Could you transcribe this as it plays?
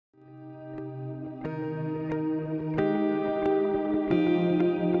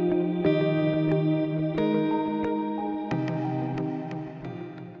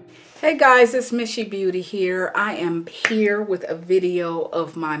Hey guys, it's Mishy Beauty here. I am here with a video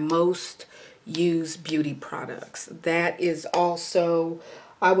of my most used beauty products. That is also,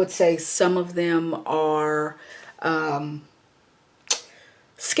 I would say some of them are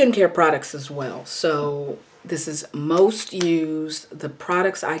skincare products as well. So this is most used, the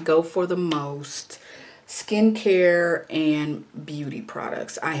products I go for the most, skincare and beauty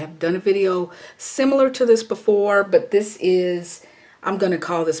products. I have done a video similar to this before, but this is, I'm going to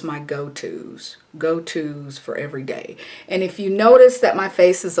call this my go-tos for every day. And if you notice that my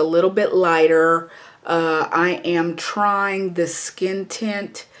face is a little bit lighter, I am trying this skin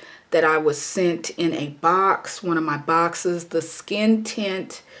tint that I was sent in a box, one of my boxes. The skin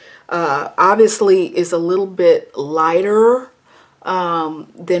tint obviously is a little bit lighter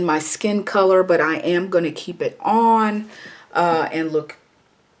than my skin color, but I am going to keep it on and look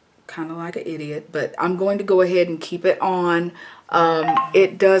kind of like an idiot, but I'm going to go ahead and keep it on.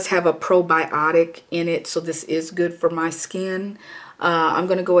 It does have a probiotic in it, so this is good for my skin. I'm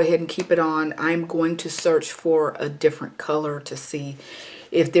going to go ahead and keep it on. I'm going to search for a different color to see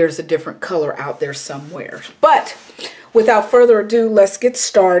if there's a different color out there somewhere. But without further ado, let's get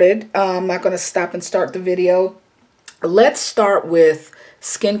started. I'm not going to stop and start the video. Let's start with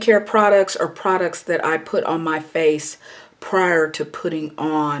skincare products or products that I put on my face prior to putting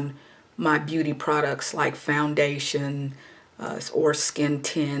on my beauty products like foundation or skin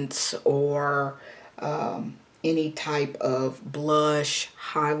tints or any type of blush,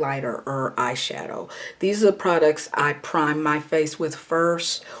 highlighter, or eyeshadow. These are the products I prime my face with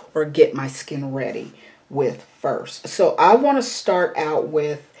first or get my skin ready with first. So I want to start out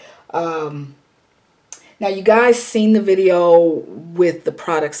with, now you guys seen the video with the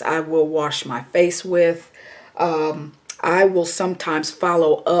products I will wash my face with. I will sometimes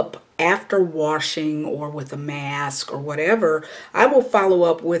follow up after washing or with a mask or whatever. I will follow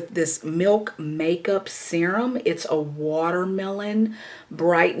up with this Milk Makeup Serum. It's a watermelon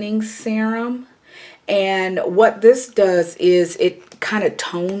brightening serum. And what this does is it kind of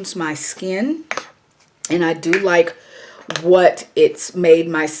tones my skin. And I do like what it's made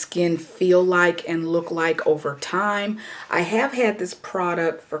my skin feel like and look like over time. I have had this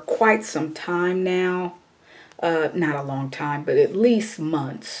product for quite some time now. Not a long time, but at least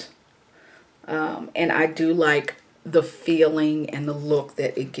months. And I do like the feeling and the look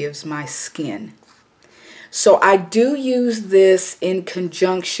that it gives my skin. So I do use this in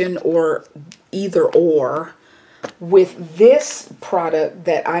conjunction or either or with this product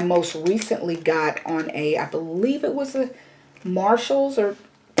that I most recently got on I believe it was a Marshalls or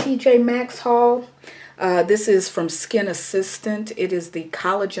TJ Maxx haul. This is from Skin Assistant. It is the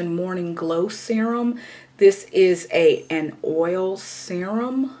Collagen Morning Glow Serum. This is an oil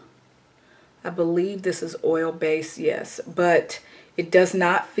serum. I believe this is oil-based, yes, but it does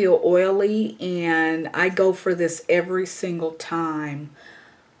not feel oily, and I go for this every single time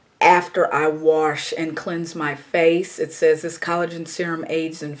after I wash and cleanse my face. It says this collagen serum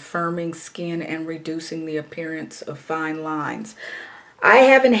aids in firming skin and reducing the appearance of fine lines. I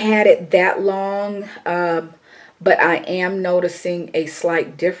haven't had it that long, but I am noticing a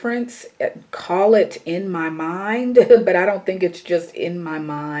slight difference. Call it in my mind, but I don't think it's just in my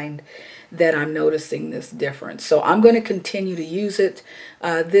mind that I'm noticing this difference. So I'm going to continue to use it.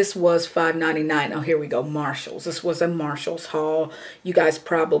 This was $5.99. Oh, here we go. Marshalls. This was a Marshalls haul. You guys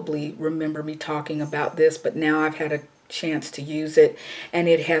probably remember me talking about this, but now I've had a chance to use it, and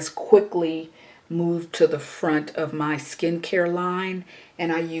it has quickly moved to the front of my skincare line,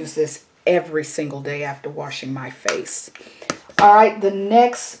 and I use this every single day after washing my face. All right, the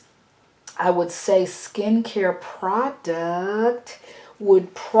next, I would say, skincare product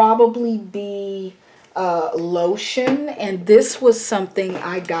would probably be lotion, and this was something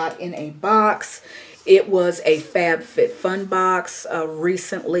I got in a box. It was a FabFitFun box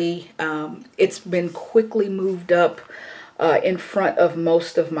recently. It's been quickly moved up in front of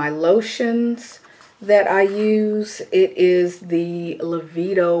most of my lotions that I use. It is the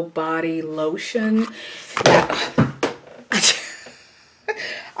Levito body lotion.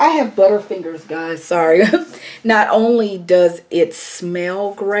 I have butterfingers, guys, sorry. Not only does it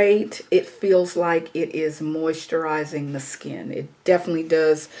smell great, it feels like it is moisturizing the skin. It definitely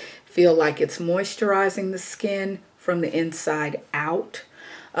does feel like it's moisturizing the skin from the inside out.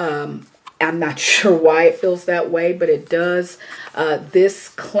 I'm not sure why it feels that way, but it does. This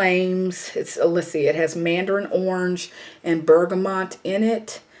claims, let's see, it has mandarin orange and bergamot in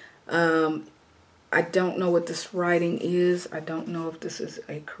it. I don't know what this writing is. I don't know if this is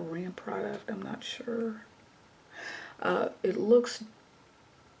a Korean product. I'm not sure. It looks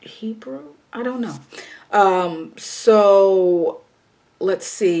Hebrew. I don't know. So let's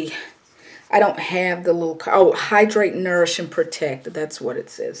see. I don't have the little, oh, hydrate, nourish, and protect. That's what it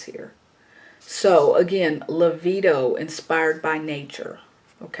says here. So again, Levito, inspired by nature.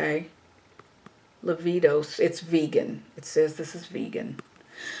 Okay. Levitos, it's vegan. It says this is vegan.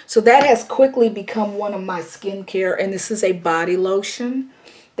 So that has quickly become one of my skincare, and this is a body lotion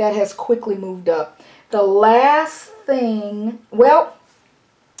that has quickly moved up. The last thing, well,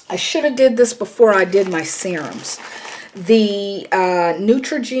 I should have did this before I did my serums. The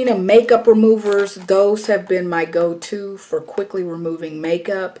Neutrogena makeup removers, those have been my go-to for quickly removing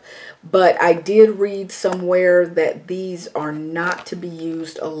makeup. But I did read somewhere that these are not to be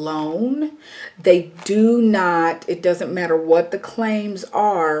used alone. They do not, it doesn't matter what the claims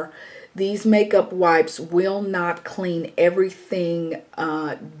are, these makeup wipes will not clean everything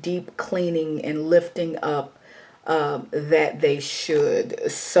deep cleaning and lifting up that they should.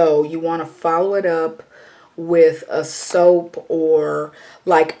 So you want to follow it up with a soap, or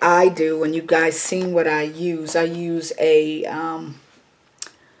like I do, and you guys seen what I use. I use a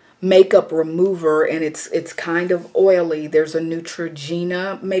makeup remover, and it's kind of oily. There's a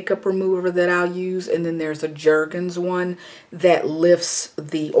Neutrogena makeup remover that I'll use, and then there's a Jergens one that lifts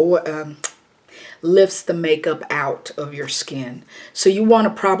the oil, lifts the makeup out of your skin. So you want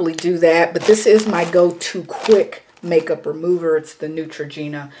to probably do that, but this is my go-to quick makeup remover. It's the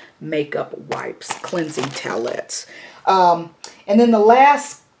Neutrogena makeup wipes, cleansing towelettes. And then the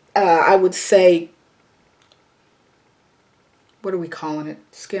last, I would say, what are we calling it?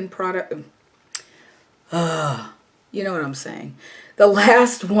 Skin product? You know what I'm saying. The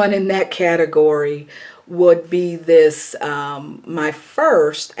last one in that category would be this, my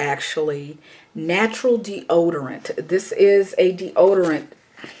first, actually, natural deodorant. This is a deodorant,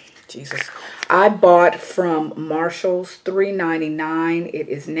 Jesus, I bought from Marshall's, $3.99. It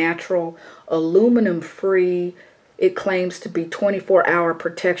is natural, aluminum free. It claims to be 24-hour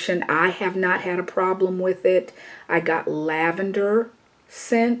protection. I have not had a problem with it. I got lavender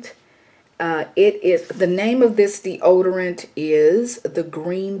scent. It is, the name of this deodorant is the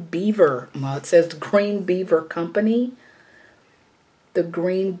Green Beaver. Well, it says the Green Beaver Company. The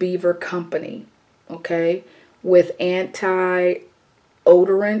Green Beaver Company, okay, with anti-odorant,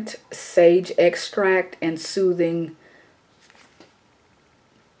 sage extract, and soothing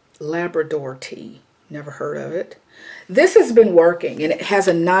Labrador tea. Never heard of it. This has been working, and it has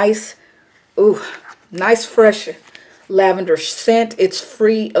a nice, nice fresh lavender scent. It's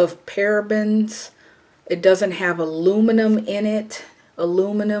free of parabens. It doesn't have aluminum in it.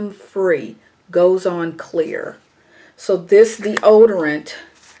 Aluminum free. Goes on clear. So this deodorant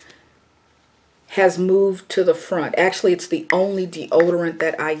has moved to the front. Actually, it's the only deodorant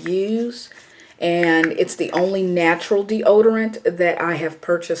that I use, and it's the only natural deodorant that I have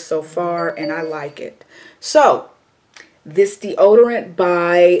purchased so far, and I like it. So this deodorant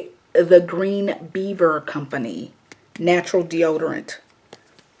by the Green Beaver Company, natural deodorant,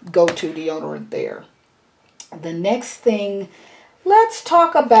 go-to deodorant there. The next thing, let's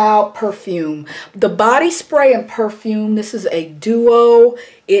talk about perfume. The body spray and perfume, this is a duo.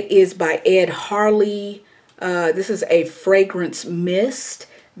 It is by Ed Harley. This is a fragrance mist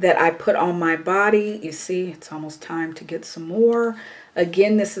that I put on my body. You see, it's almost time to get some more.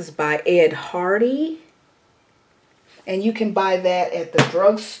 Again, this is by Ed Hardy. And you can buy that at the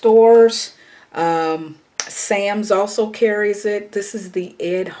drugstores. Sam's also carries it. This is the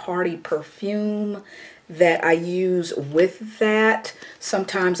Ed Hardy perfume that I use with that.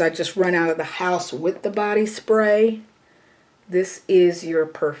 Sometimes I just run out of the house with the body spray. This is your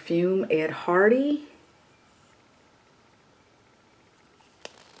perfume, Ed Hardy.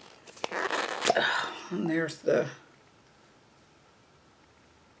 And there's the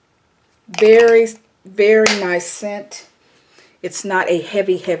very, very nice scent. It's not a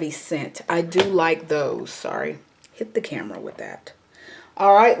heavy scent. I do like those. Sorry. Hit the camera with that.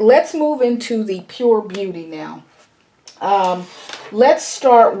 All right, let's move into the Pure Beauty now. Let's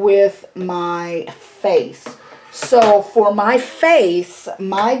start with my face. So for my face,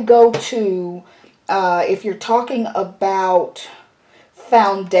 my go-to, if you're talking about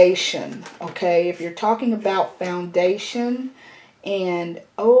foundation, okay, if you're talking about foundation, and,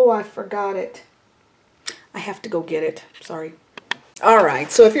 oh, I forgot it. I have to go get it. Sorry. All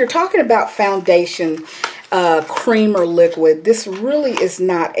right, so if you're talking about foundation, cream or liquid, this really is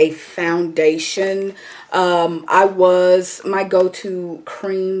not a foundation. My go-to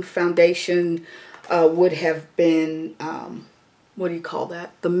cream foundation would have been, what do you call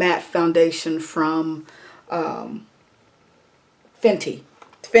that? The matte foundation from Fenty.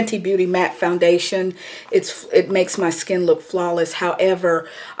 Fenty Beauty Matte Foundation. It makes my skin look flawless. However,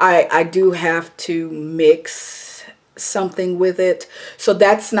 I do have to mix something with it. So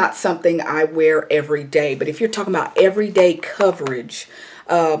that's not something I wear every day. But if you're talking about everyday coverage,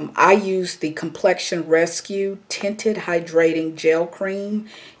 I use the Complexion Rescue Tinted Hydrating Gel Cream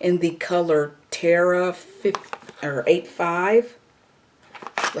in the color Terra 85.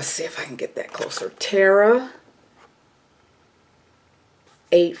 Let's see if I can get that closer. Terra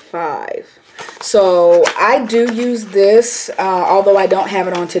 85. So I do use this, although I don't have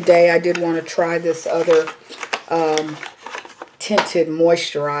it on today. I did want to try this other tinted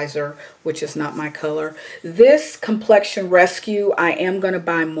moisturizer, which is not my color. This Complexion Rescue I am going to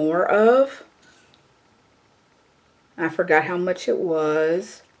buy more of. I forgot how much it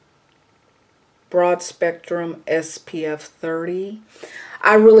was. Broad Spectrum SPF 30.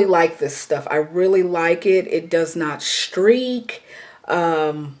 I really like this stuff. I really like it. It does not streak.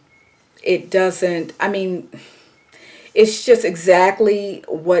 It doesn't, I mean, it's just exactly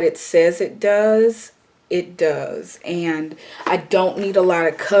what it says it does. It does. And I don't need a lot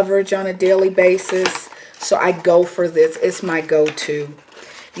of coverage on a daily basis. So I go for this. It's my go-to.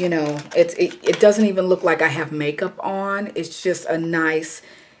 You know, it doesn't even look like I have makeup on. It's just a nice,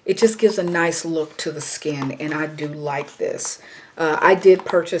 it just gives a nice look to the skin. And I do like this. I did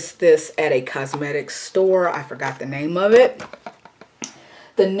purchase this at a cosmetics store. I forgot the name of it.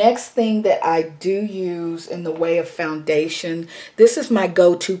 The next thing that I do use in the way of foundation, this is my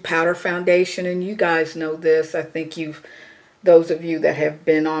go-to powder foundation, and you guys know this. I think those of you that have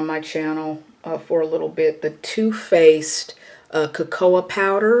been on my channel for a little bit, the Too Faced Cocoa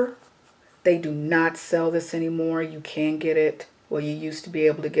Powder. They do not sell this anymore. You can get it. Well, you used to be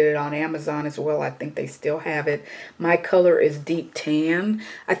able to get it on Amazon as well. I think they still have it. My color is deep tan.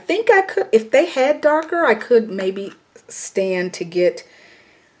 I think I could, if they had darker, I could maybe stand to get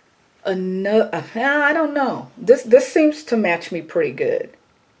another. I don't know. This seems to match me pretty good.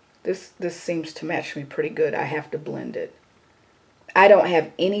 This seems to match me pretty good. I have to blend it. I don't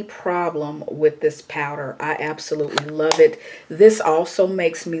have any problem with this powder. I absolutely love it. This also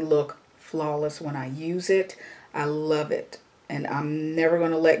makes me look flawless when I use it. I love it. And I'm never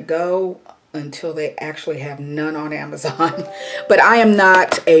going to let go until they actually have none on Amazon. But I am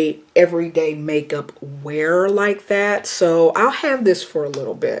not a everyday makeup wearer like that. So I'll have this for a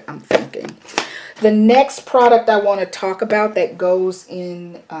little bit, I'm thinking. The next product I want to talk about that goes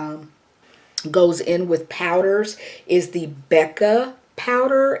in with powders is the Becca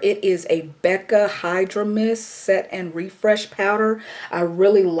powder. It is a Becca Hydra Mist Set and Refresh powder. I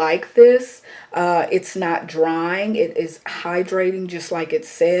really like this. It's not drying. It is hydrating just like it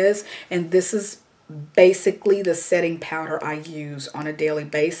says. And this is basically the setting powder I use on a daily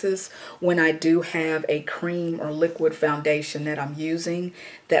basis when I do have a cream or liquid foundation that I'm using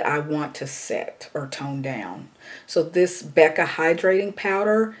that I want to set or tone down. So this Becca hydrating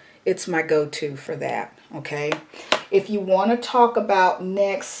powder, it's my go-to for that. Okay. If you want to talk about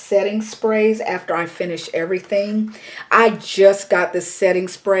next setting sprays after I finish everything, I just got this setting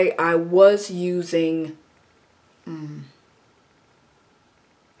spray. I was using,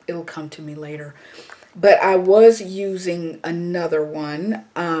 it'll come to me later, but I was using another one.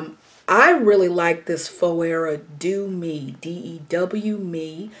 I really like this Foera Dew Me, D-E-W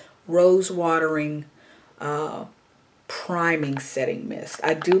Me, Rose Watering Priming Setting Mist.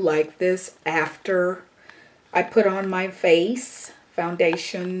 I do like this after I put on my face,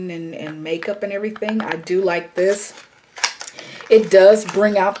 foundation and makeup and everything. I do like this. It does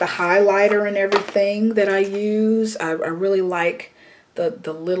bring out the highlighter and everything that I use. I really like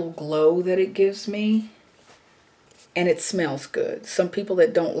the little glow that it gives me. And it smells good. Some people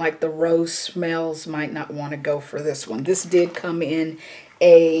that don't like the rose smells might not want to go for this one. This did come in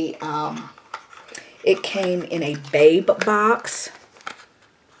a, it came in a Babe box.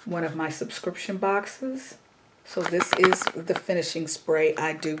 One of my subscription boxes. So this is the finishing spray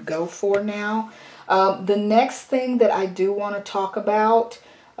I do go for now. The next thing that I do want to talk about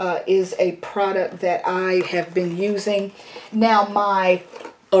is a product that I have been using. Now my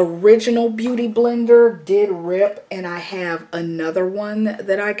original beauty blender did rip and I have another one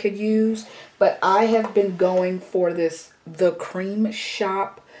that I could use. But I have been going for this, the Creme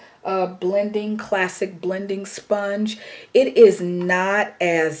Shop classic blending sponge. It is not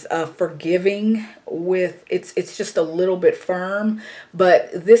as forgiving with, it's just a little bit firm,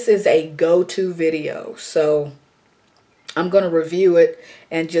 but this is a go-to video. So I'm going to review it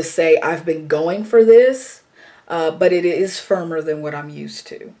and just say I've been going for this, but it is firmer than what I'm used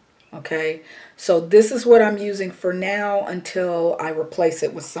to. Okay, so this is what I'm using for now until I replace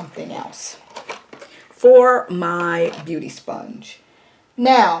it with something else for my beauty sponge.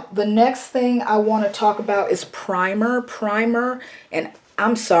 Now, the next thing I want to talk about is primer. And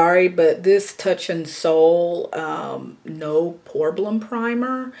I'm sorry, but this Touch and Soul No Poreblem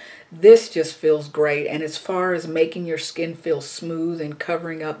Primer, this just feels great. And as far as making your skin feel smooth and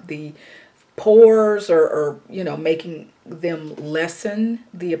covering up the pores, or you know, making them lessen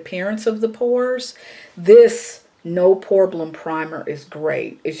the appearance of the pores, this No Poreblem Primer is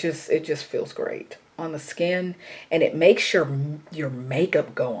great. It just feels great on the skin, and it makes your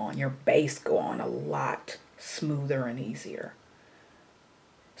makeup go on, your base go on a lot smoother and easier.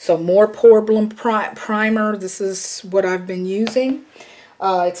 So more Poreblem Primer. This is what I've been using.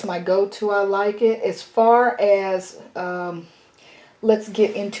 It's my go-to. I like it. As far as, let's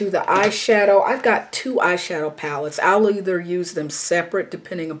get into the eyeshadow. I've got two eyeshadow palettes. I'll either use them separate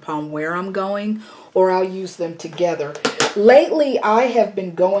depending upon where I'm going, or I'll use them together. Lately, I have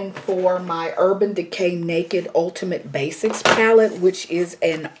been going for my Urban Decay Naked Ultimate Basics palette, which is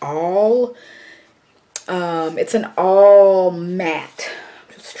an all, it's an all matte.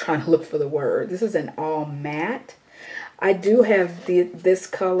 Trying to look for the word. This is an all matte. I do have this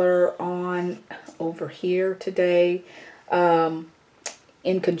color on over here today,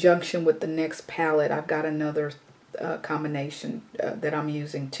 in conjunction with the next palette. I've got another combination that I'm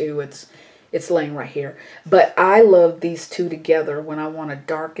using too. It's laying right here. But I love these two together when I want to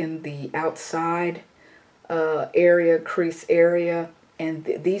darken the outside area, crease area. And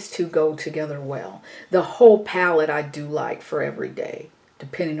these two go together well. The whole palette I do like for every day,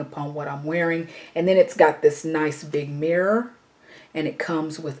 depending upon what I'm wearing. And then it's got this nice big mirror, and it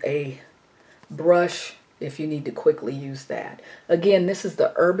comes with a brush if you need to quickly use that. Again, this is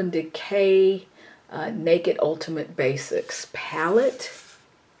the Urban Decay Naked Ultimate Basics palette.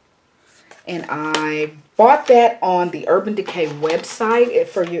 And I bought that on the Urban Decay website.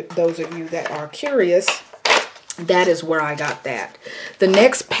 For you, those of you that are curious, that is where I got that. The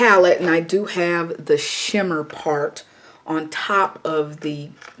next palette, and I do have the shimmer part on top of the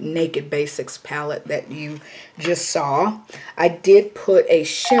Naked Basics palette that you just saw. I did put a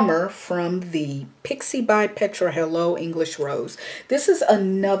shimmer from the Pixi by Petra Hello English Rose. This is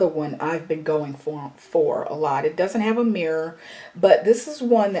another one I've been going for a lot. It doesn't have a mirror, but this is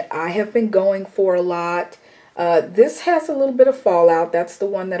one that I have been going for a lot. This has a little bit of fallout. That's the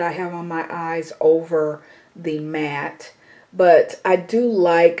one that I have on my eyes over the matte. But I do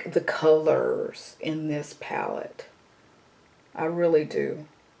like the colors in this palette. I really do.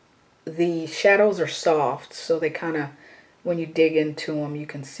 The shadows are soft, so they kind of, when you dig into them, you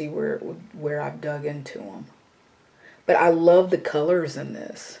can see where I've dug into them. But I love the colors in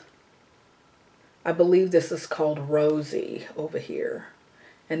this. I believe this is called Rosy over here,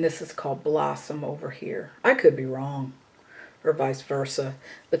 and this is called Blossom over here. I could be wrong, or vice versa.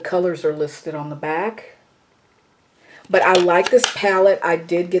 The colors are listed on the back. But I like this palette. I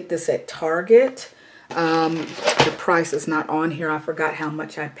did get this at Target. The price is not on here. I forgot how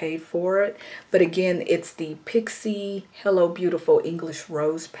much I paid for it. But again, it's the Pixi Hello Beautiful English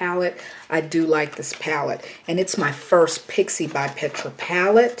Rose palette. I do like this palette. And it's my first Pixi by Petra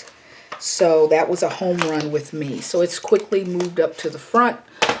palette. So that was a home run with me. So it's quickly moved up to the front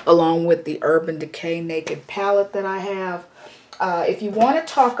along with the Urban Decay Naked palette that I have. If you want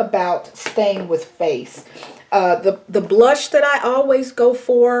to talk about staying with face, the blush that I always go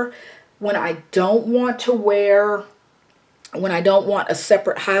for when I don't want to wear, when I don't want a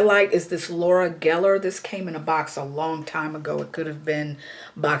separate highlight, is this Laura Geller. This came in a box a long time ago. It could have been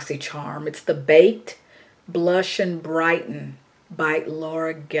BoxyCharm. It's the Baked Blush and Brighten by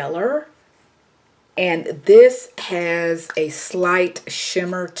Laura Geller. And this has a slight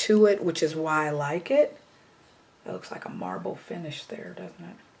shimmer to it, which is why I like it. That looks like a marble finish there, doesn't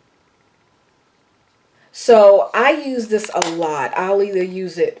it? So I use this a lot. I'll either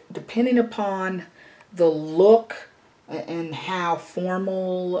use it depending upon the look and how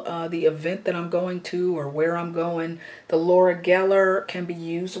formal the event that I'm going to or where I'm going. The Laura Geller can be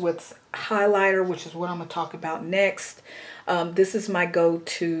used with highlighter, which is what I'm going to talk about next. This is my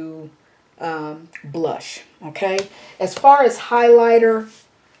go-to blush, okay? As far as highlighter,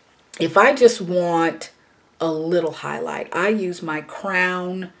 if I just want a little highlight, I use my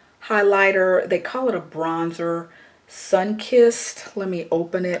Crown highlighter. They call it a bronzer, Sunkissed. Let me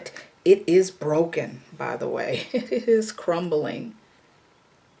open it. It is broken, by the way. It is crumbling.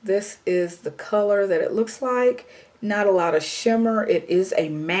 This is the color that it looks like. Not a lot of shimmer. It is a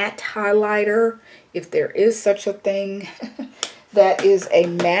matte highlighter, if there is such a thing. That is a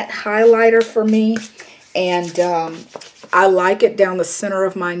matte highlighter for me. And I like it down the center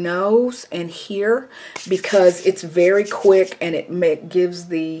of my nose and here because it's very quick and it gives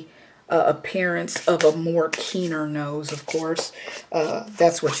the appearance of a more keener nose, of course.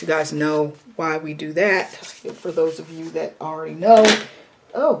 That's what you guys know why we do that. For those of you that already know,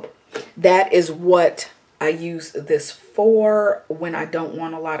 Oh, that is what I use this for when I don't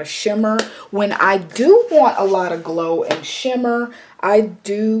want a lot of shimmer. When I do want a lot of glow and shimmer, I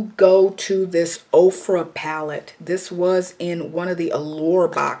do go to this Ofra palette. This was in one of the Allure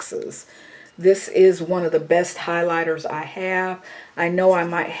boxes. This is one of the best highlighters I have. I know I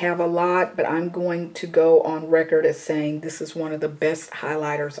might have a lot, but I'm going to go on record as saying this is one of the best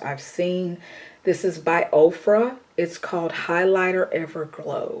highlighters I've seen. This is by Ofra. It's called Highlighter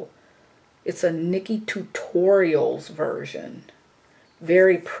Everglow. It's a Nikkie Tutorials version.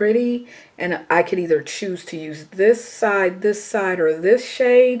 Very pretty, and I could either choose to use this side, or this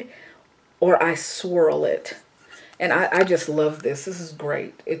shade, or I swirl it. And I just love this. This is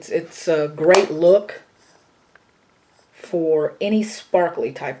great. It's a great look for any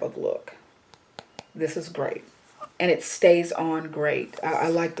sparkly type of look. This is great. And it stays on great. I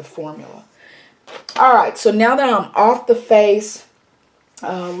like the formula. All right, so now that I'm off the face,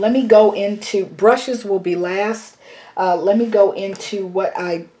 let me go into, brushes will be last. Let me go into what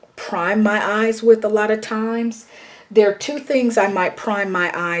I prime my eyes with a lot of times. There are two things I might prime my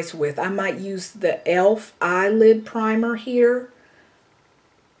eyes with. I might use the e.l.f. eyelid primer here.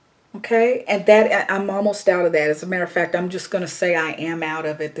 Okay, and that I'm almost out of that. As a matter of fact, I'm just going to say I am out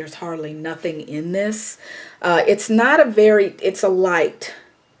of it. There's hardly nothing in this. It's not a very, it's a light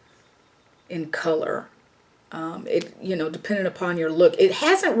in color. You know, depending upon your look, it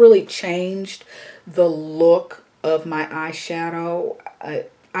hasn't really changed the look of my eyeshadow.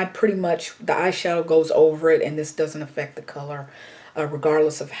 I pretty much, the eyeshadow goes over it, and this doesn't affect the color,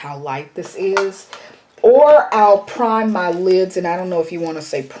 regardless of how light this is. Or I'll prime my lids, and I don't know if you want to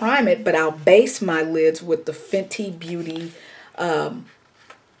say prime it, but I'll base my lids with the Fenty Beauty, what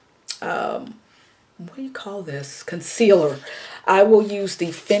do you call this? Concealer. I will use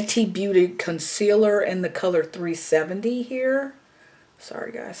the Fenty Beauty Concealer in the color 370 here.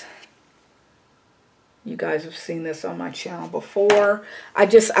 Sorry, guys. You guys have seen this on my channel before. I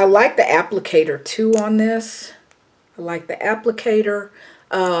like the applicator too on this. I like the applicator.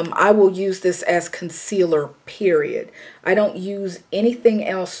 I will use this as concealer, period. I don't use anything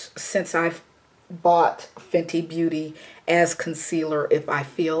else since I've bought Fenty Beauty as concealer. If I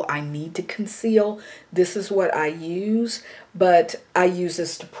feel I need to conceal, this is what I use. But I use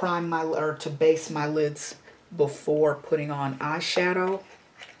this to prime my, or to base my lids before putting on eyeshadow.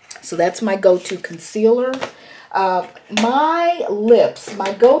 So that's my go-to concealer. My lips,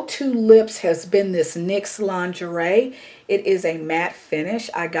 my go-to lips has been this NYX Lingerie. It is a matte finish.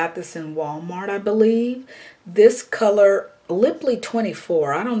 I got this in Walmart, I believe. This color, Lipley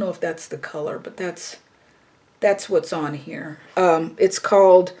 24. I don't know if that's the color, but that's what's on here. It's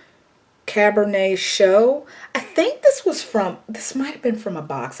called Cabernet Show. I think this might have been from a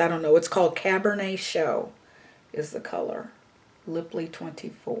box. I don't know. It's called Cabernet Show is the color. Lipley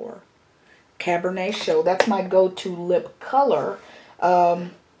 24. Cabernet Show. That's my go-to lip color. Oh,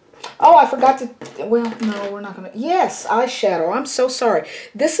 I forgot to, well, no, we're not going to, yes, eyeshadow. I'm so sorry.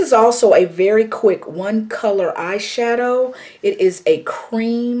 This is also a very quick one color eyeshadow. It is a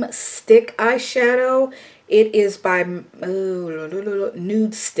cream stick eyeshadow. It is by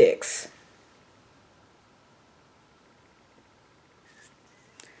Nude Sticks.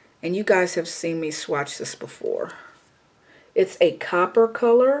 And you guys have seen me swatch this before. It's a copper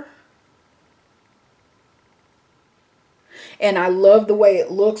color. And I love the way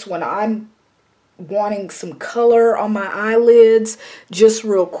it looks when I'm wanting some color on my eyelids. Just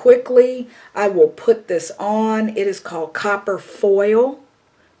real quickly, I will put this on. It is called Copper Foil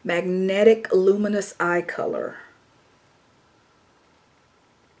Magnetic Luminous Eye Color.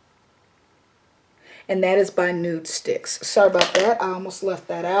 And that is by Nude Sticks. Sorry about that. I almost left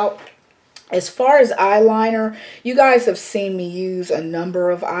that out. As far as eyeliner, you guys have seen me use a number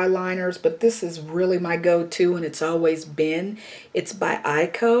of eyeliners, but this is really my go-to, and it's always been. It's by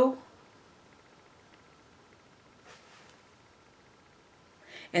Eyeko.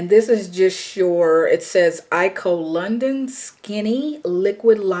 And this is just your, it says Eyeko London Skinny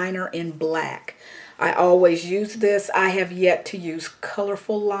Liquid Liner in black. I always use this. I have yet to use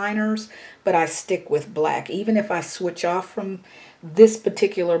colorful liners, but I stick with black. Even if I switch off from this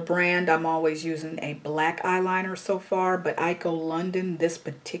particular brand, I'm always using a black eyeliner so far, but Eyeko London, this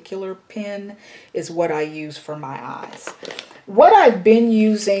particular pen, is what I use for my eyes. What I've been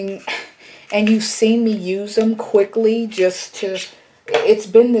using, and you've seen me use them quickly just to, it's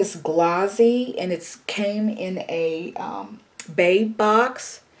been this glossy, and it's came in a Babe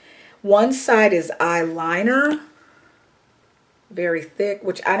box. One side is eyeliner, very thick,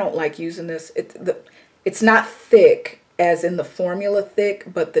 which I don't like using this. It's not thick as in the formula thick,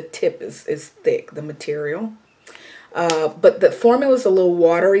 but the tip is thick, the material. But the formula is a little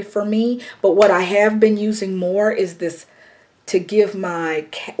watery for me. But what I have been using more is this to give my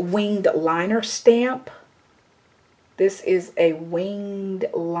winged liner stamp. This is a winged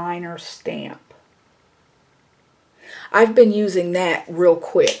liner stamp. I've been using that real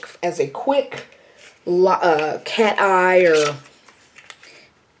quick as a quick cat eye, or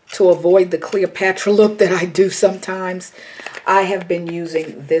to avoid the Cleopatra look that I do sometimes. I have been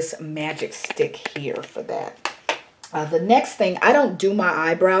using this magic stick here for that. The next thing, I don't do my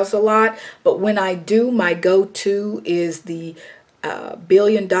eyebrows a lot, but when I do, my go-to is the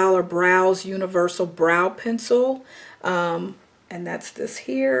Billion Dollar Brows Universal Brow Pencil. And that's this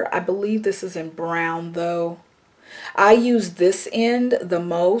here. I believe this is in brown though. I use this end the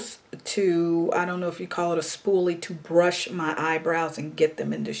most to, I don't know if you call it a spoolie, to brush my eyebrows and get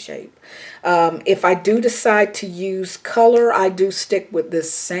them into shape. If I do decide to use color, I do stick with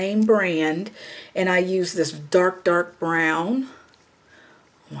this same brand, and I use this dark brown.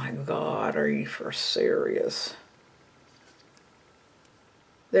 Oh my God, are you for serious?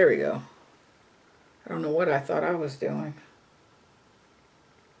 There we go. I don't know what I thought I was doing.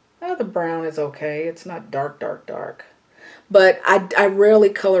 Oh, the brown is okay. It's not dark. But I rarely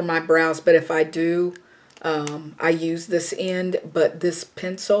color my brows, but if I do, I use this end. But this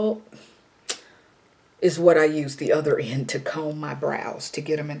pencil is what I use the other end to comb my brows, to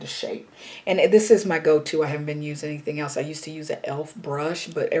get them into shape. And this is my go-to. I haven't been using anything else. I used to use an e.l.f. brush,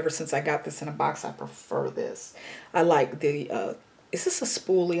 but ever since I got this in a box, I prefer this. I like the, is this a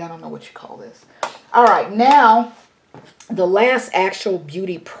spoolie? I don't know what you call this. All right, now the last actual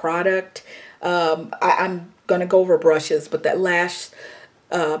beauty product, I'm going to go over brushes, but that last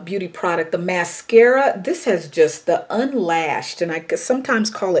beauty product, the mascara, this has just the Unlashed, and I could sometimes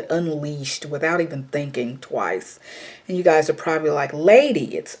call it Unleashed without even thinking twice. And you guys are probably like,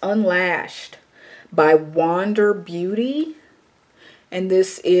 lady, it's Unlashed by Wander Beauty. And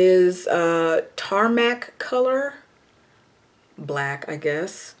this is Tarmac color, black, I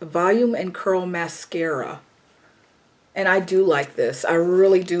guess, volume and curl mascara. And I do like this. I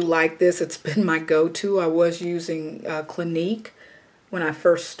really do like this. It's been my go-to. I was using Clinique when I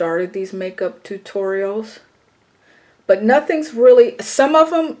first started these makeup tutorials. But nothing's really, some of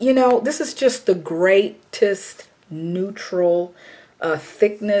them, you know, this is just the greatest neutral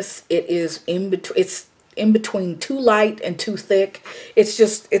thickness. It is in between, it's in between too light and too thick. It's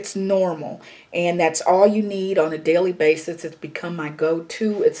just, it's normal. And that's all you need on a daily basis. It's become my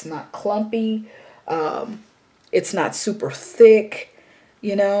go-to. It's not clumpy. It's not super thick,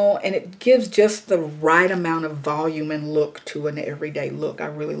 you know, and it gives just the right amount of volume and look to an everyday look. I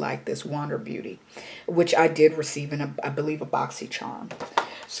really like this Wander Beauty, which I did receive in, I believe, a BoxyCharm.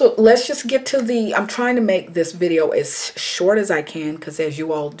 So let's just get to the, I'm trying to make this video as short as I can, because as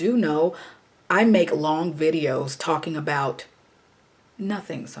you all do know, I make long videos talking about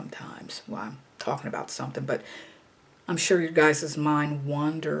nothing sometimes. Well, I'm talking about something, but I'm sure your guys' mind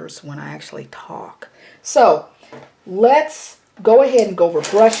wanders when I actually talk. So let's go ahead and go over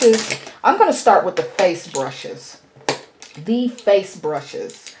brushes. I'm going to start with the face brushes. The face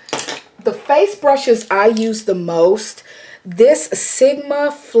brushes. The face brushes I use the most. This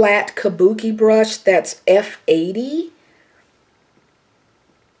Sigma flat kabuki brush, that's F80.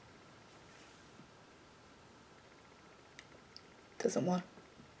 Doesn't want,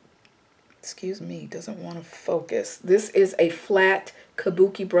 excuse me, doesn't want to focus. This is a flat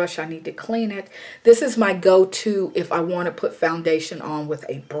kabuki brush. I need to clean it. This is my go-to if I want to put foundation on with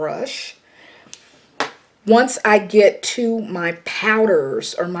a brush. Once I get to my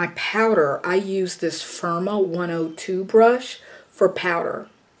powders or my powder, I use this Firma 102 brush for powder.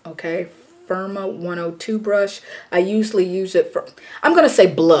 Okay, Firma 102 brush. I usually use it for, I'm going to say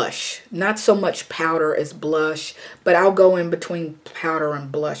blush, not so much powder as blush, but I'll go in between powder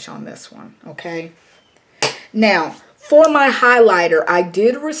and blush on this one. Okay, now for my highlighter, I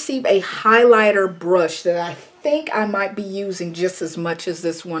did receive a highlighter brush that I think I might be using just as much as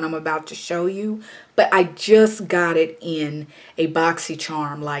this one I'm about to show you, but I just got it in a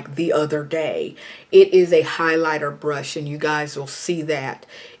BoxyCharm like the other day. It is a highlighter brush, and you guys will see that.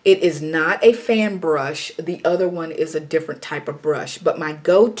 It is not a fan brush. The other one is a different type of brush, but my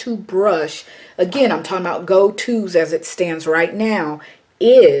go-to brush, again, I'm talking about go-tos as it stands right now,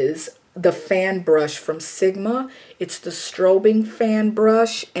 is the fan brush from Sigma. It's the strobing fan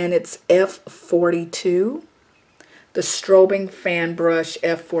brush, and it's F42. The strobing fan brush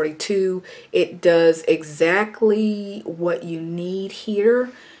F42. It does exactly what you need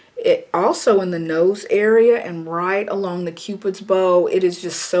here. It also in the nose area and right along the Cupid's bow. It is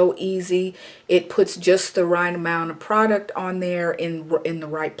just so easy. It puts just the right amount of product on there in the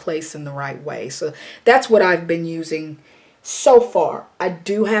right place in the right way. So that's what I've been using so far. I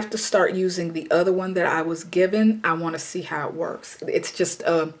do have to start using the other one that I was given. I want to see how it works. It's just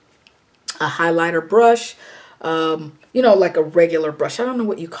a highlighter brush, you know, like a regular brush. I don't know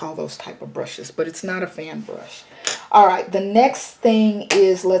what you call those type of brushes, but it's not a fan brush. All right, the next thing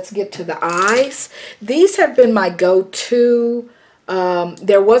is, let's get to the eyes. These have been my go-to.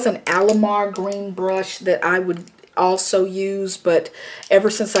 There was an Alamar green brush that I would also use, but ever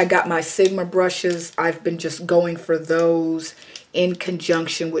since I got my Sigma brushes, I've been just going for those in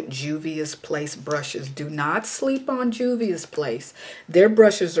conjunction with Juvia's Place brushes. Do not sleep on Juvia's Place. Their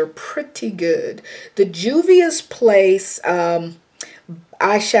brushes are pretty good. The Juvia's Place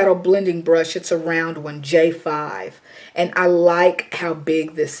eyeshadow blending brush, it's a round one, J5, and I like how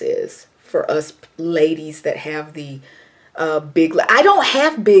big this is for us ladies that have the big. I don't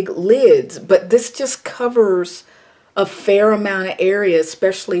have big lids, but this just covers a fair amount of area,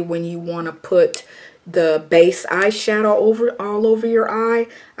 especially when you want to put the base eyeshadow all over your eye.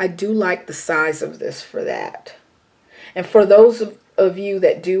 I do like the size of this for that. And for those of you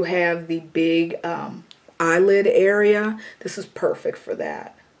that do have the big eyelid area, this is perfect for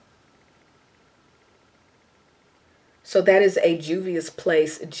that. So that is a Juvia's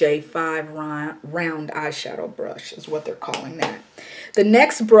Place J5 round eyeshadow brush is what they're calling that. The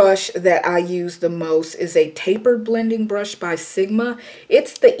next brush that I use the most is a tapered blending brush by Sigma.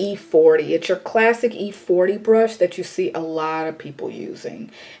 It's the E40. It's your classic E40 brush that you see a lot of people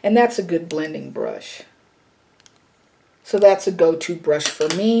using. And that's a good blending brush. So that's a go-to brush for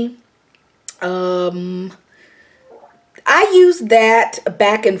me. I use that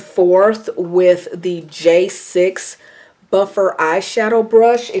back and forth with the J6 Buffer eyeshadow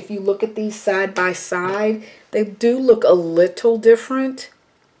brush. If you look at these side by side, they do look a little different,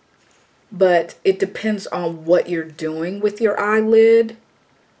 but it depends on what you're doing with your eyelid.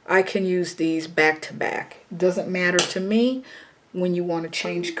 I can use these back to back. Doesn't matter to me when you want to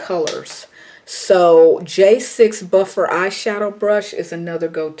change colors. So J6 Buffer eyeshadow brush is another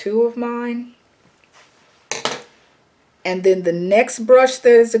go-to of mine. And then the next brush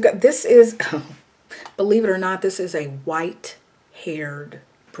that is this is, believe it or not, this is a white-haired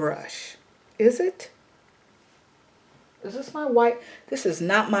brush. Is it? Is this my white? This is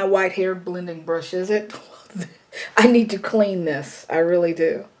not my white-haired blending brush, is it? I need to clean this. I really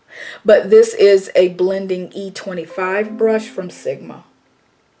do. But this is a blending E25 brush from Sigma.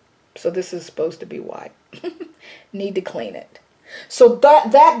 So this is supposed to be white. Need to clean it. So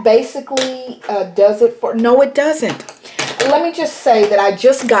that basically does it for... No, it doesn't. Let me just say that I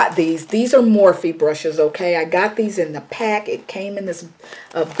just got these. These are Morphe brushes, okay? I got these in the pack. It came in this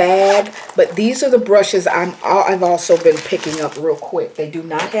bag. But these are the brushes I've also been picking up real quick. They do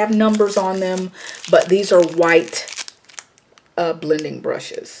not have numbers on them, but these are white blending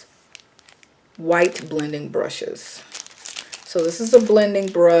brushes. White blending brushes. So this is a blending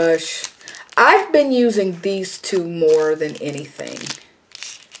brush. I've been using these two more than anything.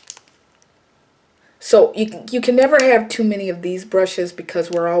 So you can never have too many of these brushes because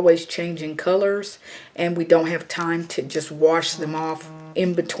we're always changing colors and we don't have time to just wash them off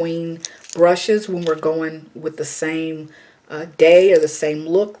in between brushes when we're going with the same day or the same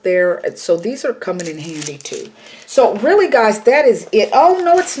look there. So these are coming in handy too. So really, guys, that is it. Oh,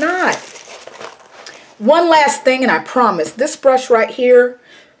 no, it's not. One last thing, and I promise, this brush right here,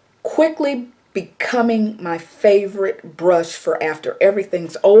 quickly becoming my favorite brush for after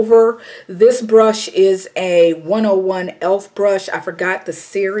everything's over. This brush is a 101 e.l.f. brush. I forgot the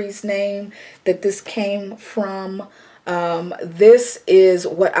series name that this came from. This is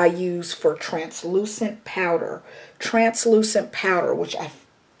what I use for translucent powder. Translucent powder, which I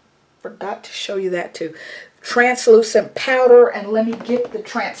forgot to show you that too. Translucent powder, and let me get the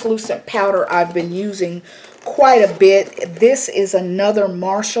translucent powder I've been using quite a bit. This is another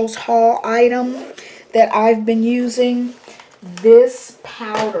Marshall's haul item that I've been using. This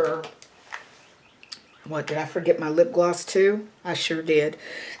powder, what, did I forget my lip gloss too? I sure did.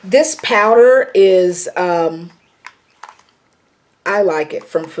 This powder is, I like it,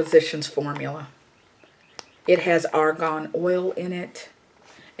 from Physicians Formula. It has argan oil in it.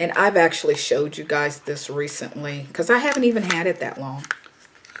 And I've actually showed you guys this recently because I haven't even had it that long.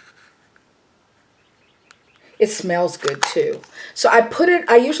 It smells good too. So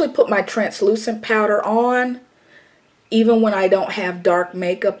I usually put my translucent powder on even when I don't have dark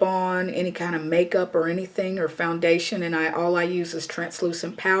makeup on, any kind of makeup or anything or foundation, and all I use is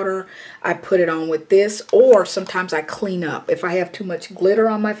translucent powder, I put it on with this. Or sometimes I clean up. If I have too much glitter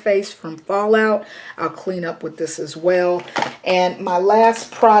on my face from fallout, I'll clean up with this as well. And my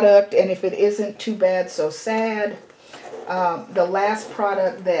last product, and if it isn't too bad, so sad, the last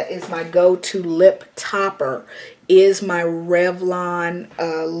product that is my go-to lip topper is my Revlon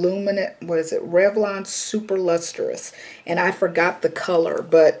Revlon Super Lustrous. And I forgot the color,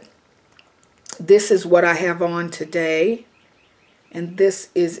 but this is what I have on today. And this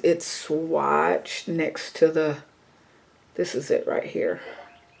is its swatch next to this is it right here.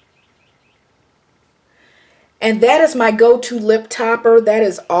 And that is my go-to lip topper. That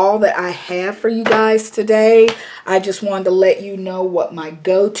is all that I have for you guys today. I just wanted to let you know what my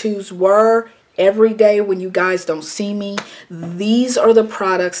go-tos were. Every day when you guys don't see me, these are the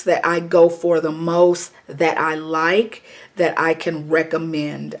products that I go for the most, that I like, that I can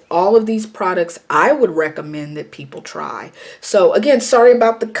recommend. All of these products I would recommend that people try. So again, sorry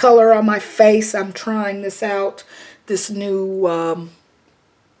about the color on my face. I'm trying this out, this new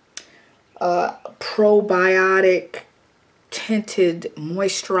probiotic tinted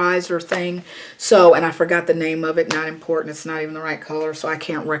moisturizer thing. So, and I forgot the name of it. Not important. It's not even the right color, so I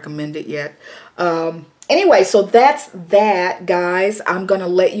can't recommend it yet. Anyway, so that's that, guys. I'm gonna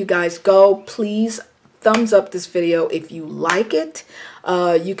let you guys go. Please thumbs up this video if you like it.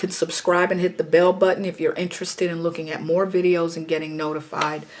 You can subscribe and hit the bell button if you're interested in looking at more videos and getting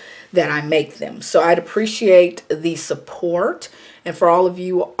notified that I make them. So I'd appreciate the support. And for all of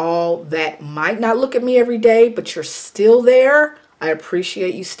you all that might not look at me every day, but you're still there, I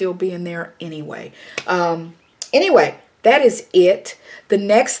appreciate you still being there anyway. Anyway, that is it. The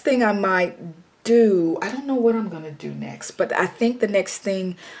next thing I might do, I don't know what I'm going to do next, but I think the next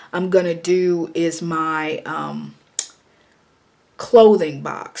thing I'm going to do is my clothing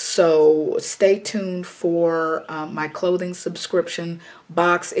box. So stay tuned for my clothing subscription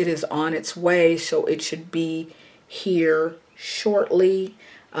box. It is on its way, so it should be here shortly.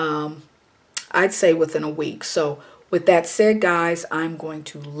 I'd say within a week. So with that said, guys, I'm going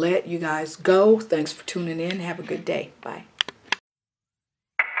to let you guys go. Thanks for tuning in. Have a good day. Bye.